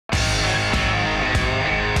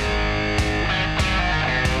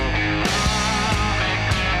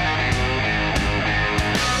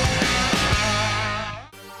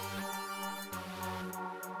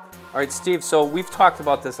right, Steve, so we've talked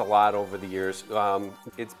about this a lot over the years.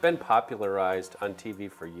 It's been popularized on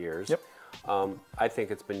TV for years. Yep. I think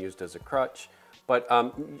it's been used as a crutch. But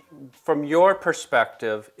from your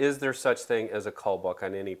perspective, is there such thing as a cull buck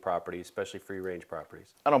on any property, especially free-range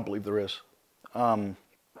properties? I don't believe there is.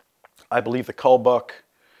 I believe the cull buck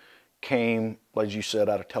came, as you said,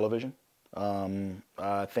 out of television.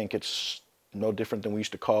 I think it's no different than we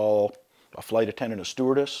used to call a flight attendant a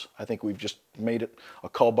stewardess. I think we've just made it, a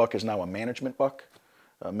cull buck is now a management buck,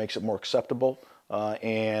 makes it more acceptable.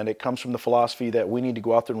 And it comes from the philosophy that we need to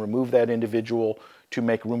go out there and remove that individual to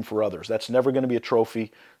make room for others. That's never going to be a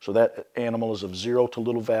trophy, so that animal is of zero to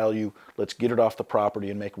little value. Let's get it off the property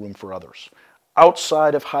and make room for others.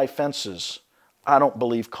 Outside of high fences, I don't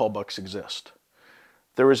believe cull bucks exist.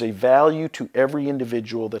 There is a value to every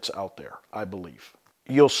individual that's out there, I believe.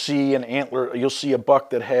 You'll see an antler, you'll see a buck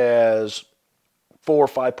that has 4 or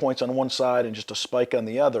 5 points on one side and just a spike on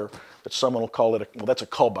the other, but someone will call it, well, that's a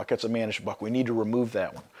cull buck, that's a managed buck. We need to remove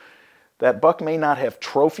that one. That buck may not have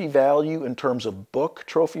trophy value in terms of book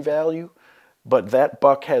trophy value, but that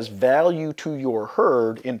buck has value to your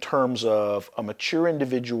herd in terms of a mature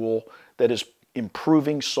individual that is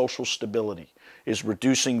improving social stability, is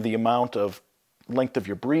reducing the amount of length of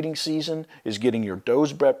your breeding season, is getting your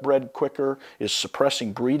does bred quicker, is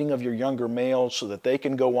suppressing breeding of your younger males so that they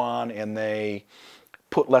can go on and they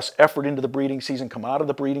put less effort into the breeding season, come out of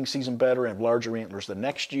the breeding season better, and have larger antlers the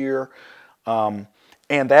next year. And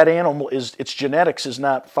that animal, its genetics is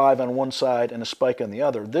not 5 on one side and a spike on the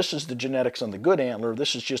other. This is the genetics on the good antler.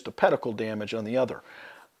 This is just a pedicle damage on the other.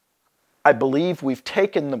 I believe we've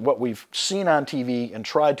taken what we've seen on TV and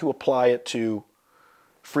tried to apply it to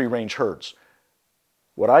free-range herds.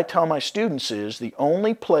 What I tell my students is the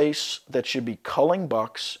only place that should be culling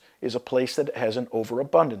bucks is a place that has an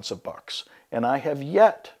overabundance of bucks. And I have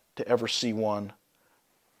yet to ever see one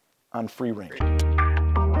on free range.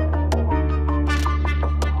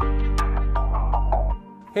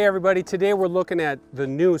 Hey everybody, today we're looking at the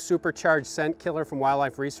new supercharged scent killer from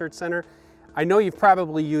Wildlife Research Center. I know you've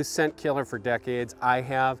probably used scent killer for decades. I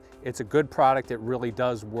have. It's a good product. It really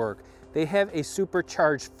does work. They have a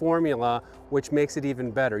supercharged formula which makes it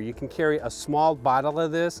even better. You can carry a small bottle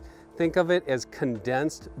of this. Think of it as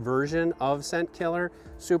condensed version of scent killer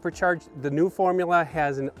supercharged. The new formula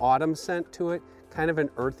has an autumn scent to it, kind of an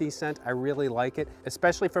earthy scent. I really like it,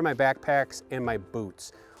 especially for my backpacks and my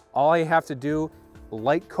boots. All I have to do,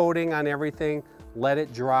 light coating on everything, let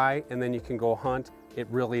it dry, and then you can go hunt. It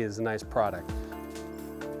really is a nice product.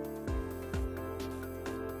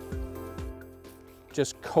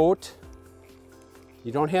 Just coat.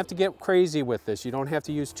 You don't have to get crazy with this. You don't have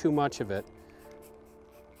to use too much of it.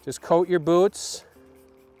 Just coat your boots,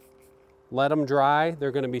 let them dry.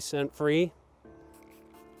 They're going to be scent free.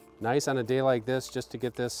 Nice on a day like this just to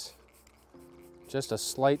get this, just a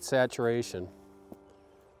slight saturation.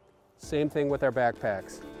 Same thing with our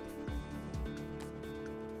backpacks.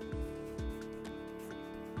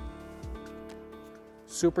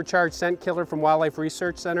 Supercharged scent killer from Wildlife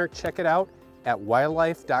Research Center. Check it out at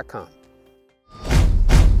wildlife.com.